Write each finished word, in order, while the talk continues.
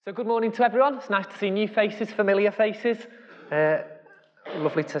So good morning to everyone. It's nice to see new faces, familiar faces.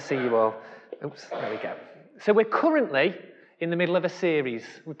 Lovely to see you all. Oops, there we go. So we're currently in the middle of a series.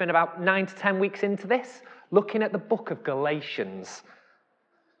 We've been about 9 to 10 weeks into this, looking at the book of Galatians.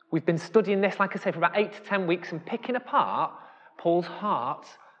 We've been studying this, like I say, for about 8 to 10 weeks and picking apart Paul's heart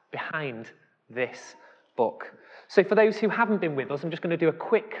behind this book. So for those who haven't been with us, I'm just going to do a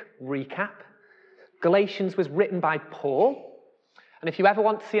quick recap. Galatians was written by Paul. And if you ever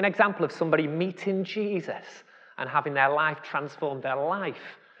want to see an example of somebody meeting Jesus and having their life transformed, their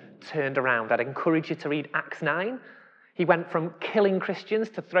life turned around, I'd encourage you to read Acts 9. He went from killing Christians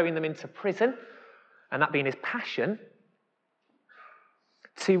to throwing them into prison, and that being his passion,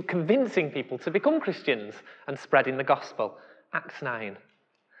 to convincing people to become Christians and spreading the gospel. Acts 9.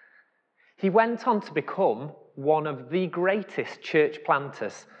 He went on to become one of the greatest church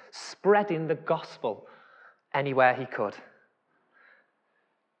planters, spreading the gospel anywhere he could.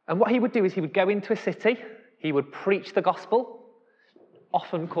 And what he would do is he would go into a city, he would preach the gospel,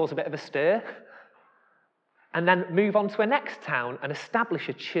 often cause a bit of a stir, and then move on to a next town and establish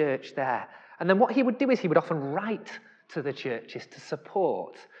a church there. And then what he would do is he would often write to the churches to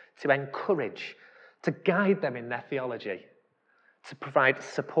support, to encourage, to guide them in their theology, to provide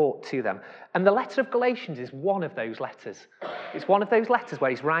support to them. And the letter of Galatians is one of those letters. It's one of those letters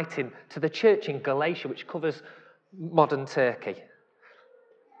where he's writing to the church in Galatia, which covers modern Turkey.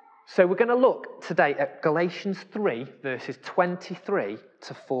 So we're going to look today at Galatians 3, verses 23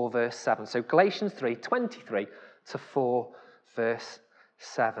 to 4, verse 7. So Galatians 3, 23 to 4, verse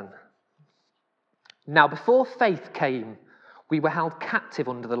 7. Now, before faith came, we were held captive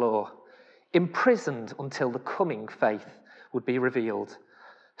under the law, imprisoned until the coming faith would be revealed.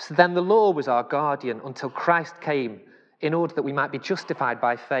 So then the law was our guardian until Christ came, in order that we might be justified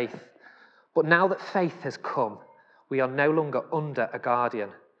by faith. But now that faith has come, we are no longer under a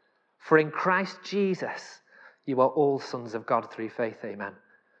guardian. For in Christ Jesus, you are all sons of God through faith. Amen.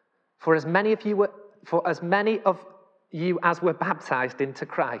 For as many of you as were baptized into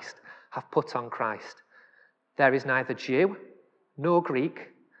Christ have put on Christ. There is neither Jew nor Greek.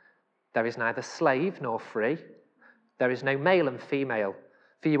 There is neither slave nor free. There is no male and female,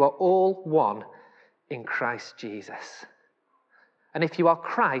 for you are all one in Christ Jesus. And if you are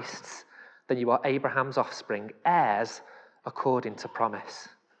Christ's, then you are Abraham's offspring, heirs according to promise.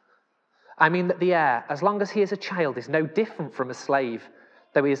 I mean that the heir, as long as he is a child, is no different from a slave,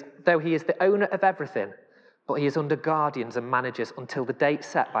 though he is the owner of everything, but he is under guardians and managers until the date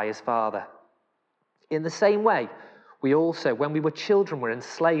set by his father. In the same way, we also, when we were children, were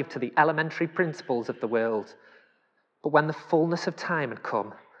enslaved to the elementary principles of the world. But when the fullness of time had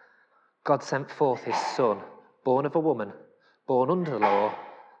come, God sent forth his Son, born of a woman, born under the law,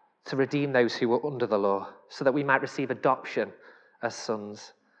 to redeem those who were under the law, so that we might receive adoption as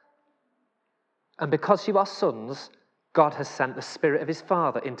sons. And because you are sons, God has sent the Spirit of his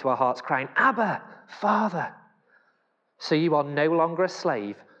Father into our hearts, crying, Abba, Father. So you are no longer a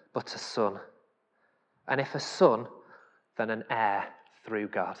slave, but a son. And if a son, then an heir through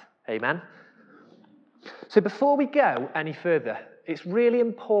God. Amen? So before we go any further, it's really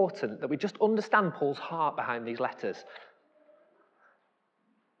important that we just understand Paul's heart behind these letters.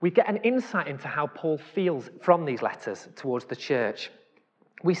 We get an insight into how Paul feels from these letters towards the church.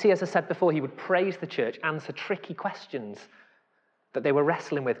 We see, as I said before, he would praise the church, answer tricky questions that they were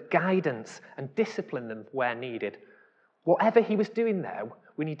wrestling with, guidance, and discipline them where needed. Whatever he was doing there,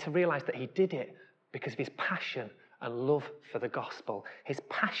 we need to realize that he did it because of his passion and love for the gospel, his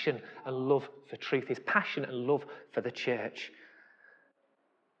passion and love for truth, his passion and love for the church.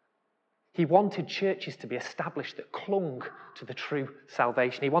 He wanted churches to be established that clung to the true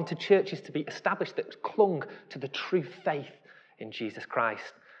salvation. He wanted churches to be established that clung to the true faith in Jesus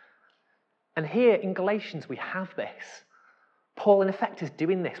Christ. And here in Galatians we have this. Paul in effect is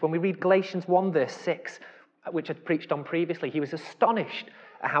doing this. When we read Galatians 1 verse 6, which I'd preached on previously, he was astonished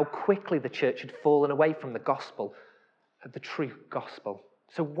at how quickly the church had fallen away from the gospel, the true gospel.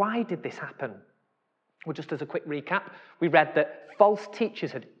 So why did this happen? Well, just as a quick recap, we read that false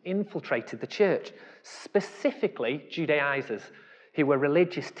teachers had infiltrated the church, specifically Judaizers, who were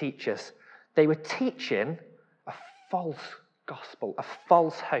religious teachers. They were teaching a false gospel, a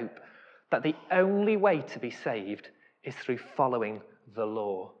false hope, that the only way to be saved is through following the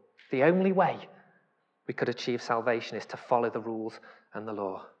law. The only way we could achieve salvation is to follow the rules and the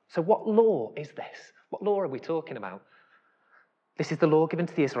law. So what law is this? What law are we talking about? This is the law given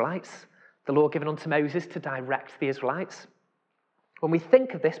to the Israelites, the law given unto Moses to direct the Israelites. When we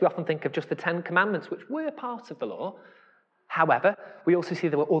think of this, we often think of just the 10 Commandments, which were part of the law. However, we also see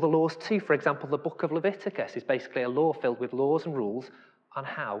there were other laws too. For example, the book of Leviticus is basically a law filled with laws and rules on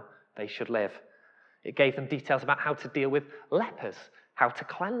how they should live. It gave them details about how to deal with lepers, how to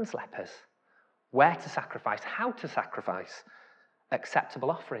cleanse lepers, where to sacrifice, how to sacrifice, acceptable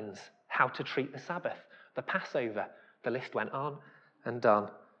offerings, how to treat the Sabbath, the Passover. The list went on and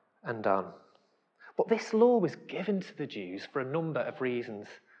on and on. But this law was given to the Jews for a number of reasons.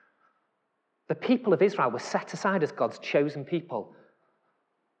 The people of Israel were set aside as God's chosen people.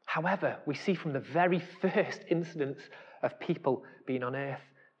 However, we see from the very first incidents of people being on earth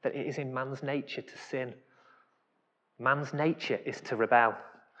that it is in man's nature to sin. Man's nature is to rebel.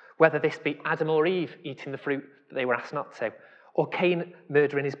 Whether this be Adam or Eve eating the fruit that they were asked not to, or Cain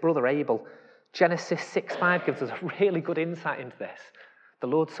murdering his brother Abel. Genesis 6:5 gives us a really good insight into this. The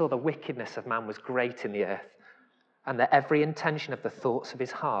Lord saw the wickedness of man was great in the earth, and that every intention of the thoughts of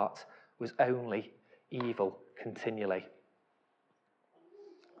his heart was only evil continually.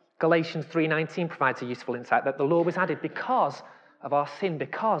 Galatians 3:19 provides a useful insight that the law was added because of our sin,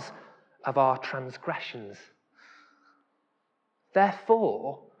 because of our transgressions.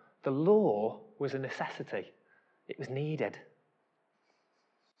 Therefore, the law was a necessity. It was needed.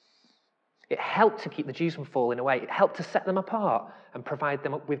 It helped to keep the Jews from falling away. It helped to set them apart and provide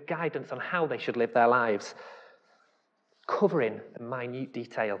them with guidance on how they should live their lives, covering the minute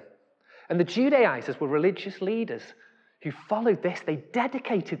detail. And the Judaizers were religious leaders who followed this. They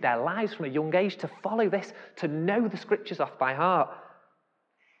dedicated their lives from a young age to follow this, to know the scriptures off by heart,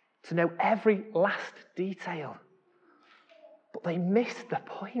 to know every last detail. But they missed the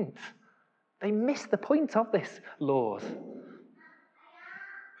point. They missed the point of this laws.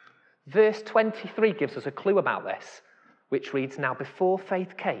 Verse 23 gives us a clue about this, which reads, "Now before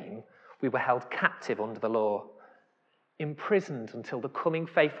faith came, we were held captive under the law, imprisoned until the coming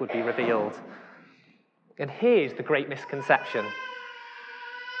faith would be revealed." And here's the great misconception.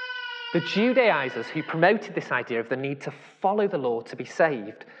 The Judaizers who promoted this idea of the need to follow the law to be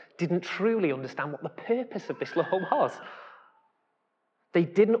saved didn't truly understand what the purpose of this law was. They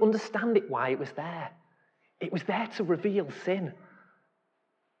didn't understand it, why it was there. It was there to reveal sin.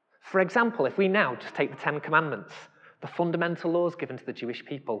 For example, if we now just take the 10 Commandments, the fundamental laws given to the Jewish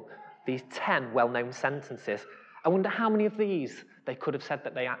people, these 10 well-known sentences, I wonder how many of these they could have said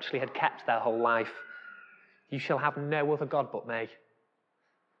that they actually had kept their whole life. You shall have no other God but me.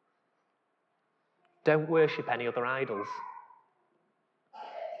 Don't worship any other idols.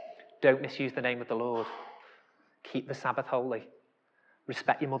 Don't misuse the name of the Lord. Keep the Sabbath holy.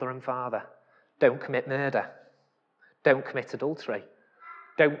 Respect your mother and father. Don't commit murder. Don't commit adultery.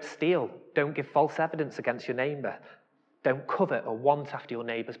 Don't steal. Don't give false evidence against your neighbour. Don't covet or want after your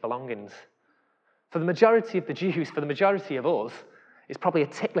neighbour's belongings. For the majority of the Jews, for the majority of us, it's probably a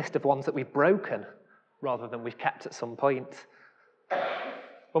tick list of ones that we've broken rather than we've kept at some point.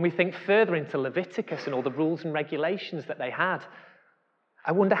 When we think further into Leviticus and all the rules and regulations that they had,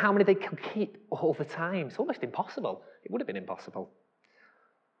 I wonder how many they could keep all the time. It's almost impossible. It would have been impossible.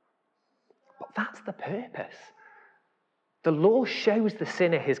 But that's the purpose. The law shows the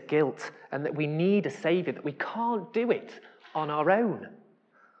sinner his guilt and that we need a saviour, that we can't do it on our own.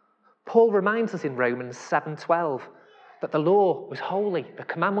 Paul reminds us in Romans 7:12 that the law was holy, the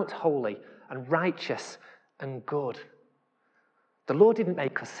commandment holy and righteous and good. The law didn't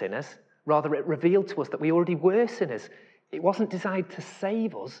make us sinners, rather it revealed to us that we already were sinners. It wasn't designed to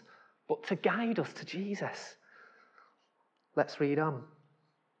save us, but to guide us to Jesus. Let's read on.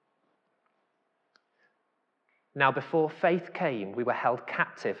 Now before faith came, we were held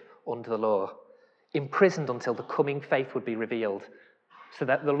captive under the law, imprisoned until the coming faith would be revealed, so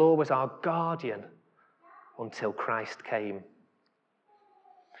that the law was our guardian until Christ came.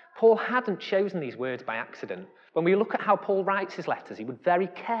 Paul hadn't chosen these words by accident. When we look at how Paul writes his letters, he would very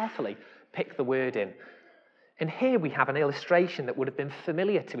carefully pick the word in. And here we have an illustration that would have been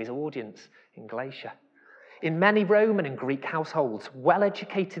familiar to his audience in Galatia. In many Roman and Greek households,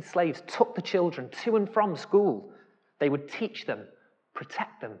 well-educated slaves took the children to and from school. They would teach them,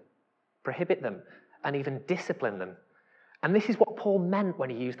 protect them, prohibit them, and even discipline them. And this is what Paul meant when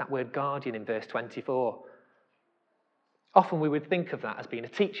he used that word guardian in verse 24. Often we would think of that as being a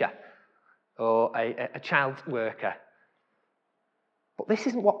teacher or a child worker. But this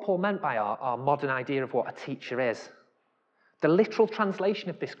isn't what Paul meant by our modern idea of what a teacher is. The literal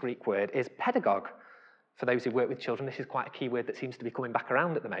translation of this Greek word is pedagogue. For those who work with children, this is quite a key word that seems to be coming back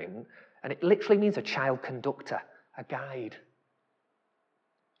around at the moment. And it literally means a child conductor, a guide.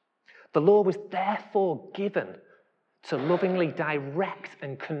 The law was therefore given to lovingly direct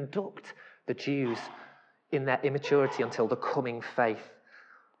and conduct the Jews in their immaturity until the coming faith.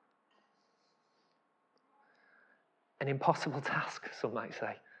 An impossible task, some might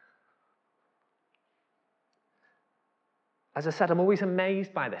say. As I said, I'm always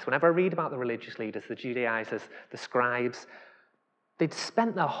amazed by this. Whenever I read about the religious leaders, the Judaizers, the scribes, they'd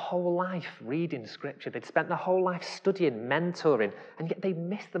spent their whole life reading Scripture. They'd spent their whole life studying, mentoring, and yet they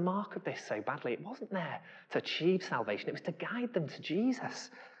missed the mark of this so badly. It wasn't there to achieve salvation. It was to guide them to Jesus.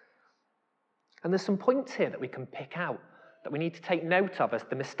 And there's some points here that we can pick out that we need to take note of as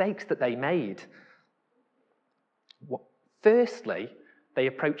the mistakes that they made. Firstly, they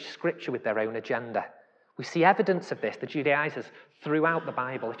approached Scripture with their own agenda. We see evidence of this, the Judaizers, throughout the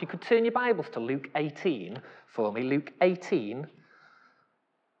Bible. If you could turn your Bibles to Luke 18 for me, Luke 18,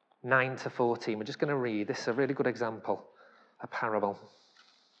 9 to 14. We're just going to read. This is a really good example, a parable.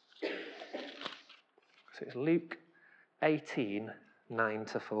 So it's Luke 18, 9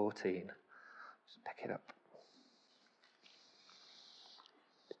 to 14. Just pick it up.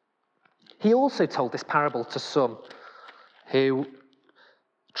 He also told this parable to some who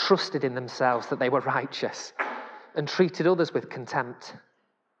trusted in themselves that they were righteous and treated others with contempt.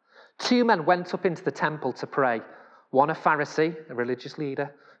 2 men went up into the temple to pray, one a Pharisee, a religious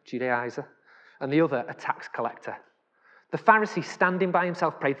leader, Judaizer, and the other a tax collector. The Pharisee, standing by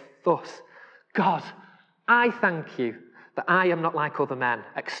himself, prayed thus: God, I thank you that I am not like other men,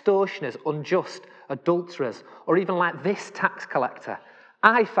 extortioners, unjust, adulterers, or even like this tax collector.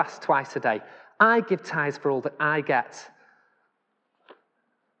 I fast twice a day. I give tithes for all that I get.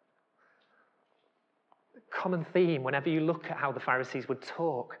 Common theme whenever you look at how the Pharisees would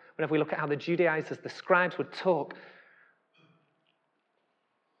talk, whenever we look at how the Judaizers, the scribes would talk,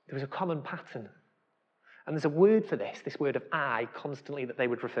 there was a common pattern. And there's a word for this word of I constantly that they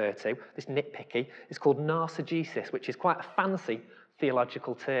would refer to, this nitpicky, is called narcigesis, which is quite a fancy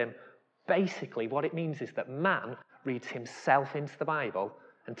theological term. Basically, what it means is that man reads himself into the Bible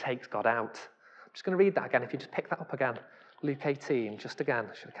and takes God out. I'm just going to read that again. If you just pick that up again, Luke 18, just again.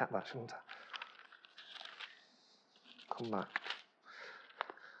 I should have kept that, shouldn't I? Come back.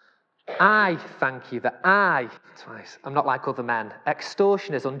 I thank you that I, twice, am not like other men,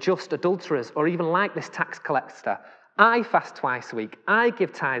 extortioners, unjust, adulterers, or even like this tax collector. I fast twice a week. I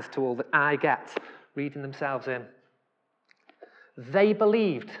give tithes to all that I get, reading themselves in. They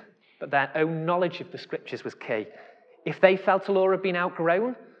believed that their own knowledge of the Scriptures was key. If they felt a law had been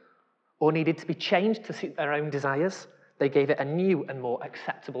outgrown or needed to be changed to suit their own desires, they gave it a new and more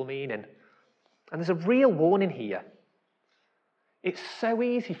acceptable meaning. And there's a real warning here. It's so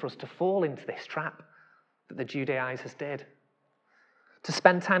easy for us to fall into this trap that the Judaizers did. To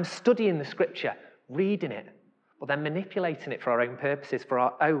spend time studying the Scripture, reading it, but then manipulating it for our own purposes, for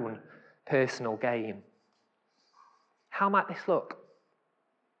our own personal gain. How might this look?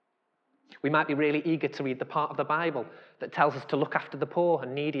 We might be really eager to read the part of the Bible that tells us to look after the poor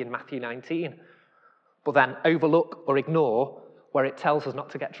and needy in Matthew 19, but then overlook or ignore where it tells us not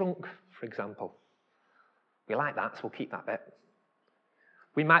to get drunk, for example. We like that, so we'll keep that bit.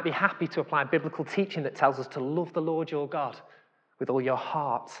 We might be happy to apply biblical teaching that tells us to love the Lord your God with all your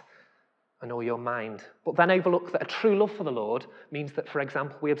heart and all your mind, but then overlook that a true love for the Lord means that, for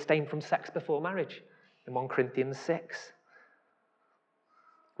example, we abstain from sex before marriage in 1 Corinthians 6.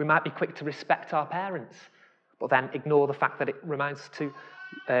 We might be quick to respect our parents, but then ignore the fact that it reminds us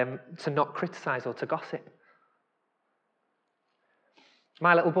to not criticise or to gossip.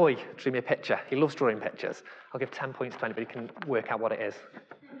 My little boy drew me a picture. He loves drawing pictures. I'll give 10 points to anybody who can work out what it is.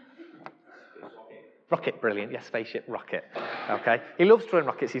 Rocket, brilliant. Yes, spaceship, rocket. Okay. He loves drawing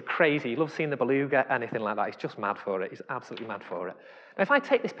rockets. He's crazy. He loves seeing the beluga, anything like that. He's just mad for it. He's absolutely mad for it. Now, if I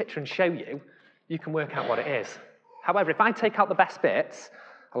take this picture and show you, you can work out what it is. However, if I take out the best bits,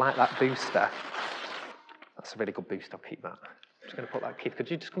 I like that booster. That's a really good booster. I'll keep that. I'm just going to put that. Keith,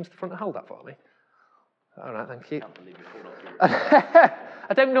 could you just come to the front and hold that for me? All right, thank you.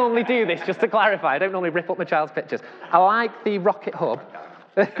 I don't normally do this, just to clarify. I don't normally rip up my child's pictures. I like the rocket hub.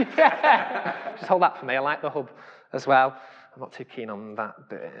 Just hold that for me. I like the hub as well. I'm not too keen on that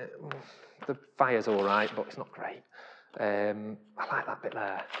bit. The fire's all right, but it's not great. I like that bit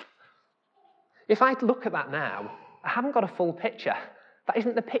there. If I look at that now, I haven't got a full picture. That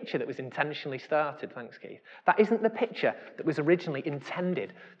isn't the picture that was intentionally started. Thanks, Keith. That isn't the picture that was originally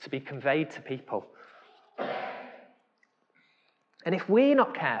intended to be conveyed to people. And if we're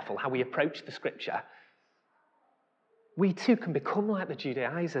not careful how we approach the Scripture, we too can become like the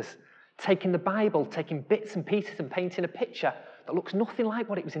Judaizers, taking the Bible, taking bits and pieces and painting a picture that looks nothing like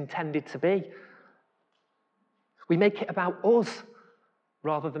what it was intended to be. We make it about us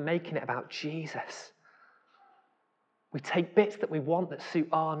rather than making it about Jesus. We take bits that we want that suit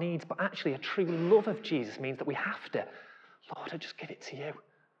our needs, but actually a true love of Jesus means that we have to, Lord, I just give it to you.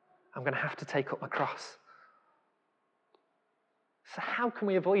 I'm going to have to take up my cross. So how can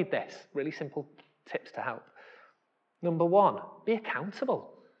we avoid this? Really simple tips to help. Number one, be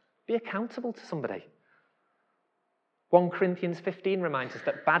accountable. Be accountable to somebody. 1 Corinthians 15 reminds us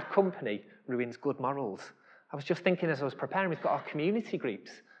that bad company ruins good morals. I was just thinking as I was preparing, we've got our community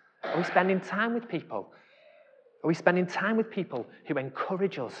groups. Are we spending time with people? Are we spending time with people who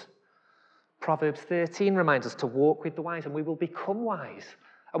encourage us? Proverbs 13 reminds us to walk with the wise and we will become wise.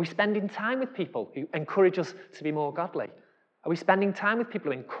 Are we spending time with people who encourage us to be more godly? Are we spending time with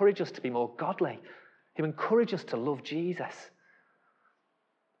people who encourage us to be more godly, who encourage us to love Jesus?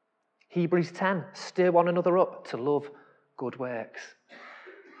 Hebrews 10, stir one another up to love good works.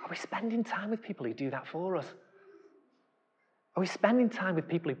 Are we spending time with people who do that for us? Are we spending time with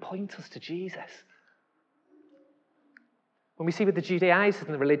people who point us to Jesus? When we see with the Judaizers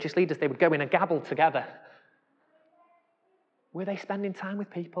and the religious leaders, they would go in a gabble together. Were they spending time with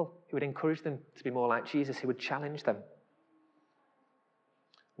people who would encourage them to be more like Jesus, who would challenge them?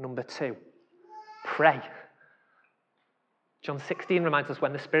 Number 2, pray. John 16 reminds us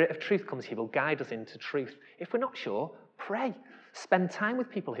when the Spirit of truth comes, he will guide us into truth. If we're not sure, pray. Spend time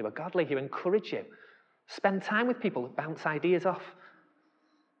with people who are godly, who encourage you. Spend time with people who bounce ideas off.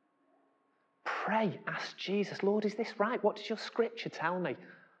 Pray, ask Jesus, Lord, is this right? What does your scripture tell me?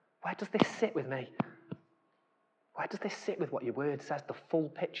 Where does this sit with me? Where does this sit with what your word says, the full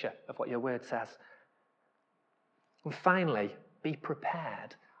picture of what your word says? And finally, be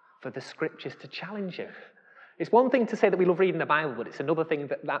prepared for the scriptures to challenge you. It's one thing to say that we love reading the Bible, but it's another thing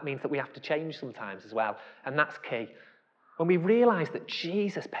that means that we have to change sometimes as well. And that's key. When we realise that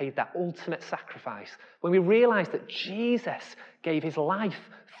Jesus paid that ultimate sacrifice, when we realise that Jesus gave his life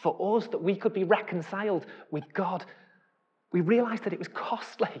for us, that we could be reconciled with God, we realise that it was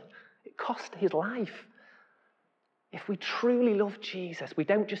costly. It cost his life. If we truly love Jesus, we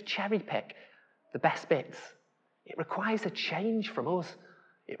don't just cherry pick the best bits. It requires a change from us.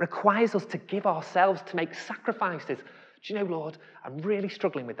 It requires us to give ourselves, to make sacrifices. Do you know, Lord, I'm really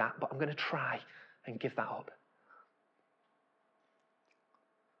struggling with that, but I'm going to try and give that up.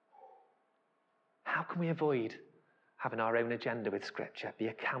 How can we avoid having our own agenda with Scripture? Be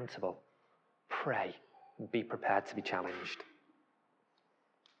accountable, pray, and be prepared to be challenged.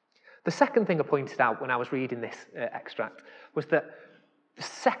 The second thing I pointed out when I was reading this extract was that the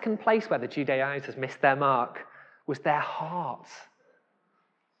second place where the Judaizers missed their mark was their hearts.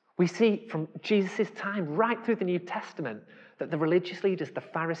 We see from Jesus' time right through the New Testament that the religious leaders, the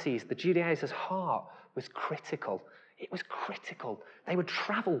Pharisees, the Judaizers' heart was critical. It was critical. They would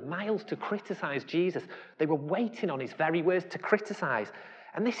travel miles to criticize Jesus. They were waiting on his very words to criticize.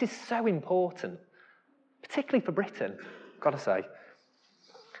 And this is so important, particularly for Britain, I've got to say.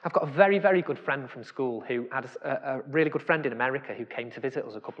 I've got a very, very good friend from school who had a really good friend in America who came to visit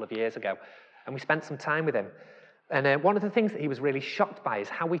us a couple of years ago. And we spent some time with him. And one of the things that he was really shocked by is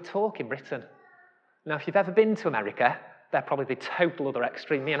how we talk in Britain. Now, if you've ever been to America, they're probably the total other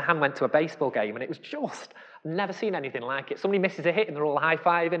extreme. Me and Han went to a baseball game, and it was just, I've never seen anything like it. Somebody misses a hit, and they're all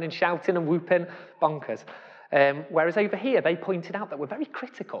high-fiving and shouting and whooping, bonkers. Whereas over here, they pointed out that we're very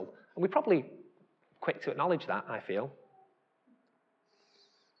critical, and we're probably quick to acknowledge that, I feel.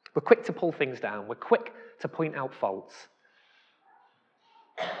 We're quick to pull things down. We're quick to point out faults.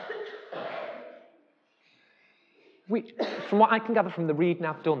 From what I can gather from the reading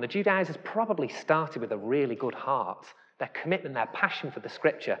I've done, the Judaizers probably started with a really good heart, their commitment, their passion for the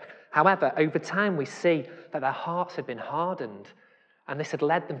Scripture. However, over time we see that their hearts had been hardened, and this had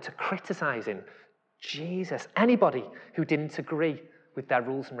led them to criticizing Jesus, anybody who didn't agree with their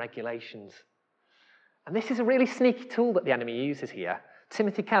rules and regulations. And this is a really sneaky tool that the enemy uses here.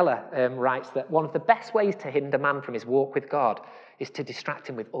 Timothy Keller writes that one of the best ways to hinder man from his walk with God is to distract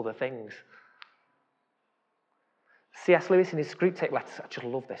him with other things. C.S. Lewis in his Screwtape Letters, I just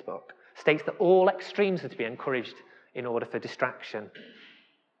love this book, states that all extremes are to be encouraged in order for distraction.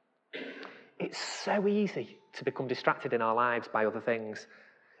 It's so easy to become distracted in our lives by other things.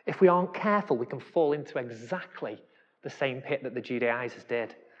 If we aren't careful, we can fall into exactly the same pit that the Judaizers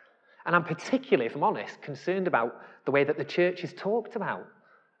did. And I'm particularly, if I'm honest, concerned about the way that the church is talked about.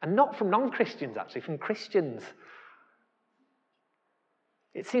 And not from non-Christians, actually, from Christians.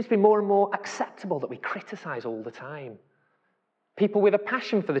 It seems to be more and more acceptable that we criticize all the time. People with a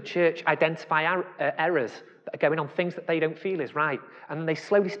passion for the church identify errors that are going on, things that they don't feel is right, and they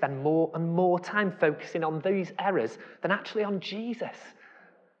slowly spend more and more time focusing on those errors than actually on Jesus.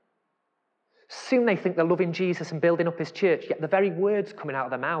 Soon they think they're loving Jesus and building up his church, yet the very words coming out of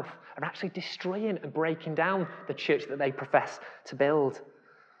their mouth are actually destroying and breaking down the church that they profess to build.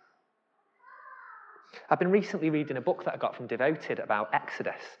 I've been recently reading a book that I got from Devoted about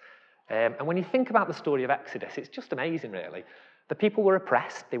Exodus. And when you think about the story of Exodus, it's just amazing, really. The people were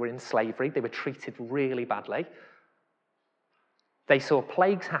oppressed, they were in slavery, they were treated really badly. They saw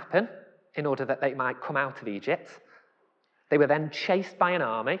plagues happen in order that they might come out of Egypt. They were then chased by an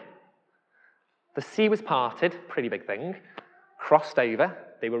army. The sea was parted, pretty big thing, crossed over,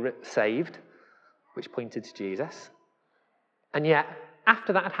 they were saved, which pointed to Jesus. And yet,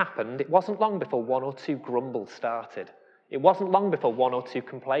 after that had happened, it wasn't long before one or two grumbles started. It wasn't long before one or two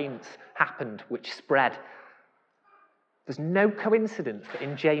complaints happened, which spread. There's no coincidence that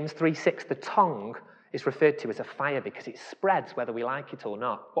in James 3:6, the tongue is referred to as a fire because it spreads whether we like it or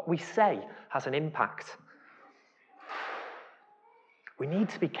not. What we say has an impact. We need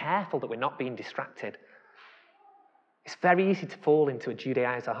to be careful that we're not being distracted. It's very easy to fall into a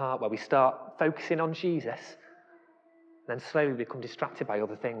Judaizer heart where we start focusing on Jesus and then slowly become distracted by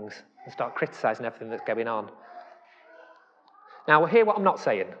other things and start criticizing everything that's going on. Now, hear what I'm not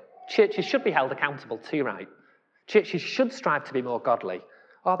saying. Churches should be held accountable too, right? Churches should strive to be more godly.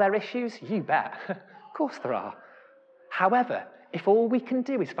 Are there issues? You bet. Of course there are. However, if all we can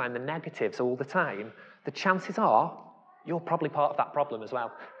do is find the negatives all the time, the chances are you're probably part of that problem as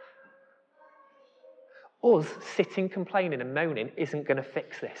well. Us sitting, complaining and moaning isn't going to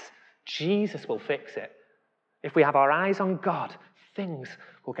fix this. Jesus will fix it. If we have our eyes on God, things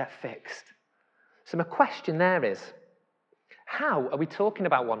will get fixed. So my question there is, how are we talking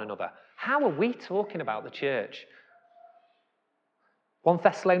about one another? How are we talking about the church? 1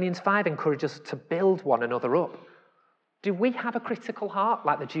 Thessalonians 5 encourages us to build one another up. Do we have a critical heart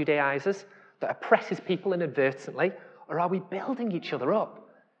like the Judaizers that oppresses people inadvertently? Or are we building each other up?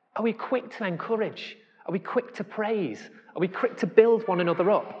 Are we quick to encourage? Are we quick to praise? Are we quick to build one another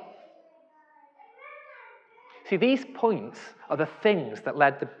up? See, these points are the things that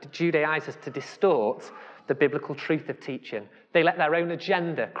led the Judaizers to distort the biblical truth of teaching. They let their own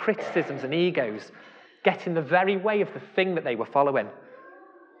agenda, criticisms and egos get in the very way of the thing that they were following.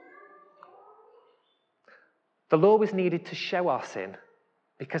 The law was needed to show our sin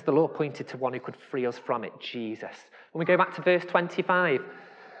because the law pointed to one who could free us from it, Jesus. When we go back to verse 25,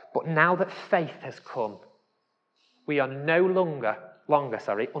 but now that faith has come, we are no longer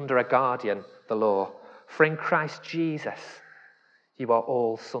under a guardian, the law. For in Christ Jesus, you are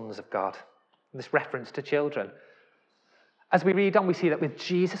all sons of God. And this reference to children. As we read on, we see that with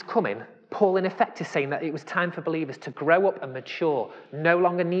Jesus coming, Paul in effect is saying that it was time for believers to grow up and mature, no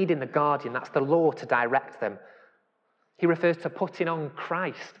longer needing the guardian, that's the law, to direct them. He refers to putting on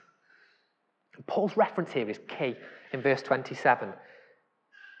Christ. And Paul's reference here is key in verse 27.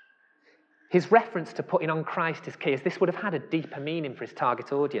 His reference to putting on Christ is key, as this would have had a deeper meaning for his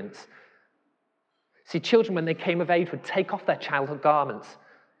target audience. See, children, when they came of age, would take off their childhood garments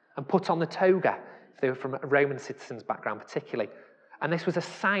and put on the toga, if they were from a Roman citizen's background particularly. And this was a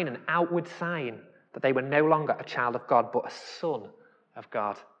sign, an outward sign, that they were no longer a child of God, but a son of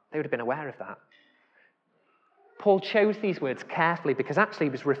God. They would have been aware of that. Paul chose these words carefully because actually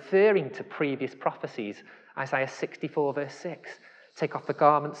he was referring to previous prophecies. Isaiah 64 verse 6, take off the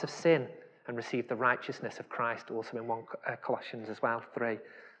garments of sin and receive the righteousness of Christ, also in 1 Colossians as well, 3.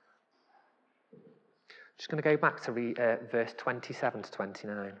 Just going to go back to verse 27 to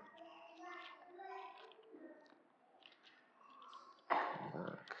 29.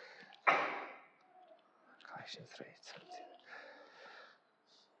 Colossians 3.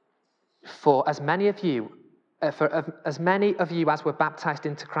 For as many of you as were baptized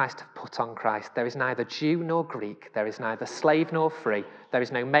into Christ have put on Christ. There is neither Jew nor Greek, there is neither slave nor free, there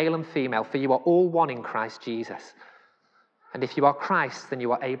is no male and female, for you are all one in Christ Jesus. And if you are Christ, then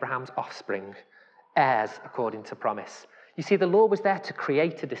you are Abraham's offspring, heirs according to promise. You see, the law was there to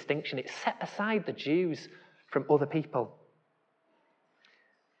create a distinction. It set aside the Jews from other people.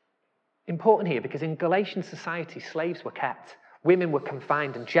 Important here because in Galatian society, slaves were kept. Women were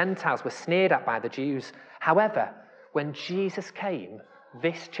confined and Gentiles were sneered at by the Jews. However, when Jesus came,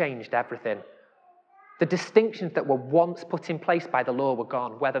 this changed everything. The distinctions that were once put in place by the law were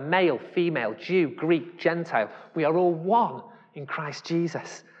gone. Whether male, female, Jew, Greek, Gentile, we are all one in Christ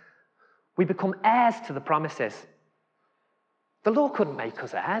Jesus. We become heirs to the promises. The law couldn't make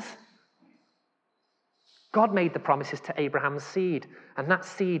us heirs. God made the promises to Abraham's seed, and that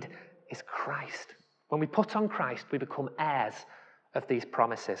seed is Christ. When we put on Christ, we become heirs of these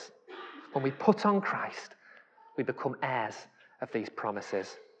promises. When we put on Christ, we become heirs of these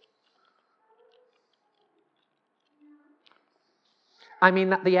promises. I mean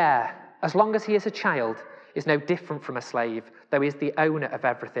that the heir, as long as he is a child, is no different from a slave, though he is the owner of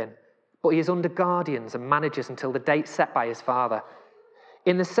everything. But he is under guardians and managers until the date set by his father.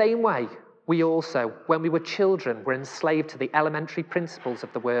 In the same way, we also, when we were children, were enslaved to the elementary principles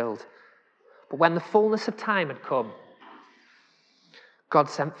of the world. But when the fullness of time had come, God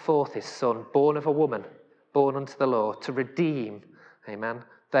sent forth his Son, born of a woman, born under the law, to redeem Amen.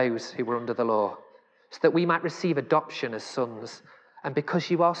 Those who were under the law, so that we might receive adoption as sons. And because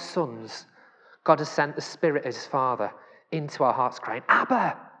you are sons, God has sent the Spirit as Father into our hearts, crying,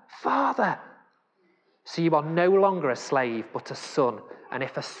 Abba, Father. So you are no longer a slave, but a son. And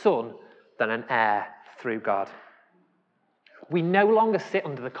if a son, then an heir through God. We no longer sit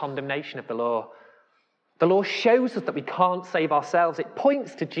under the condemnation of the law. The law shows us that we can't save ourselves. It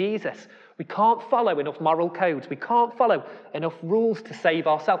points to Jesus. We can't follow enough moral codes. We can't follow enough rules to save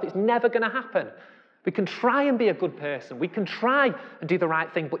ourselves. It's never going to happen. We can try and be a good person. We can try and do the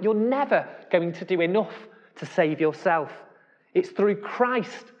right thing, but you're never going to do enough to save yourself. It's through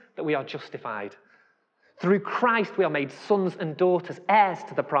Christ that we are justified. Through Christ we are made sons and daughters, heirs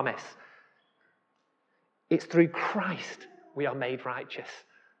to the promise. It's through Christ we are made righteous.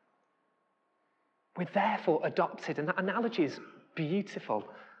 We're therefore adopted, and that analogy is beautiful.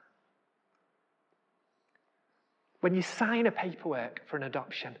 When you sign a paperwork for an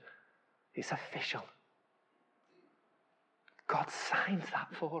adoption, it's official. God signs that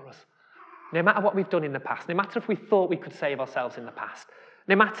for us. No matter what we've done in the past, no matter if we thought we could save ourselves in the past,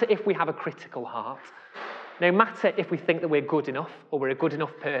 no matter if we have a critical heart, no matter if we think that we're good enough or we're a good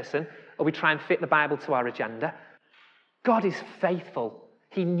enough person or we try and fit the Bible to our agenda, God is faithful.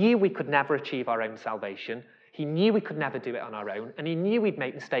 He knew we could never achieve our own salvation. He knew we could never do it on our own, and he knew we'd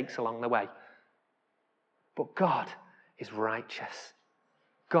make mistakes along the way. But God is righteous.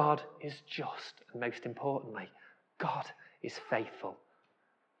 God is just, and most importantly, God is faithful.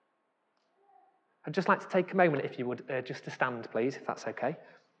 I'd just like to take a moment, if you would, just to stand, please, if that's okay.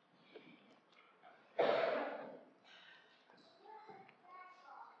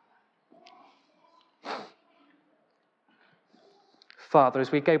 Father,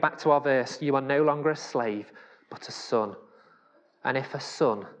 as we go back to our verse, you are no longer a slave, but a son. And if a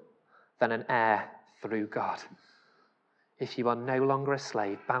son, then an heir through God. If you are no longer a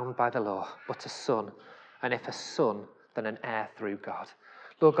slave, bound by the law, but a son. And if a son, then an heir through God.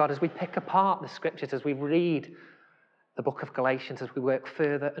 Lord God, as we pick apart the scriptures, as we read the book of Galatians, as we work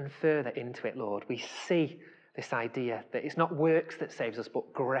further and further into it, Lord, we see this idea that it's not works that saves us,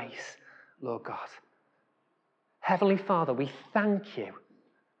 but grace, Lord God. Heavenly Father, we thank you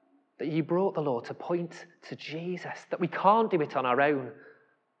that you brought the law to point to Jesus, that we can't do it on our own.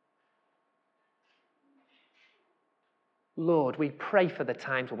 Lord, we pray for the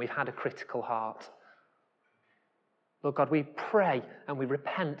times when we've had a critical heart. Lord God, we pray and we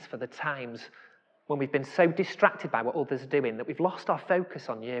repent for the times when we've been so distracted by what others are doing that we've lost our focus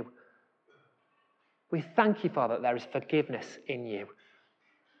on you. We thank you, Father, that there is forgiveness in you.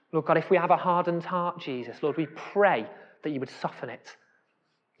 Lord God, if we have a hardened heart, Jesus, Lord, we pray that you would soften it,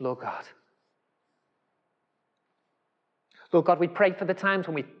 Lord God. Lord God, we pray for the times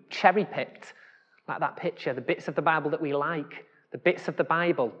when we cherry-picked, like that picture, the bits of the Bible that we like, the bits of the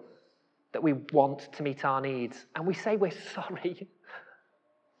Bible that we want to meet our needs. And we say we're sorry.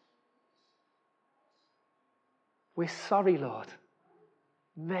 We're sorry, Lord.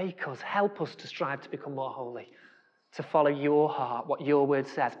 Make us, help us to strive to become more holy, to follow your heart, what your word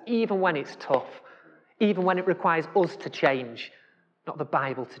says, even when it's tough, even when it requires us to change, not the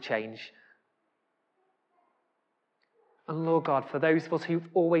Bible to change. And Lord God, for those of us who've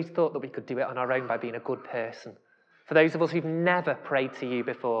always thought that we could do it on our own by being a good person, for those of us who've never prayed to you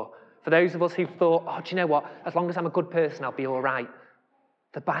before, for those of us who've thought, oh, do you know what, as long as I'm a good person, I'll be all right.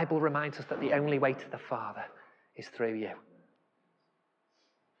 The Bible reminds us that the only way to the Father is through you.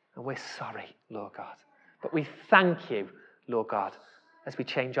 And we're sorry, Lord God. But we thank you, Lord God, as we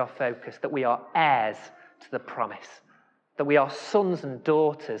change our focus, that we are heirs to the promise, that we are sons and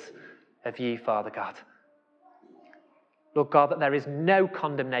daughters of you, Father God. Lord God, that there is no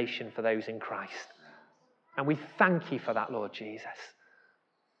condemnation for those in Christ. And we thank you for that, Lord Jesus.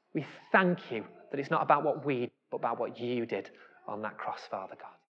 We thank you that it's not about what we did, but about what you did on that cross, Father God.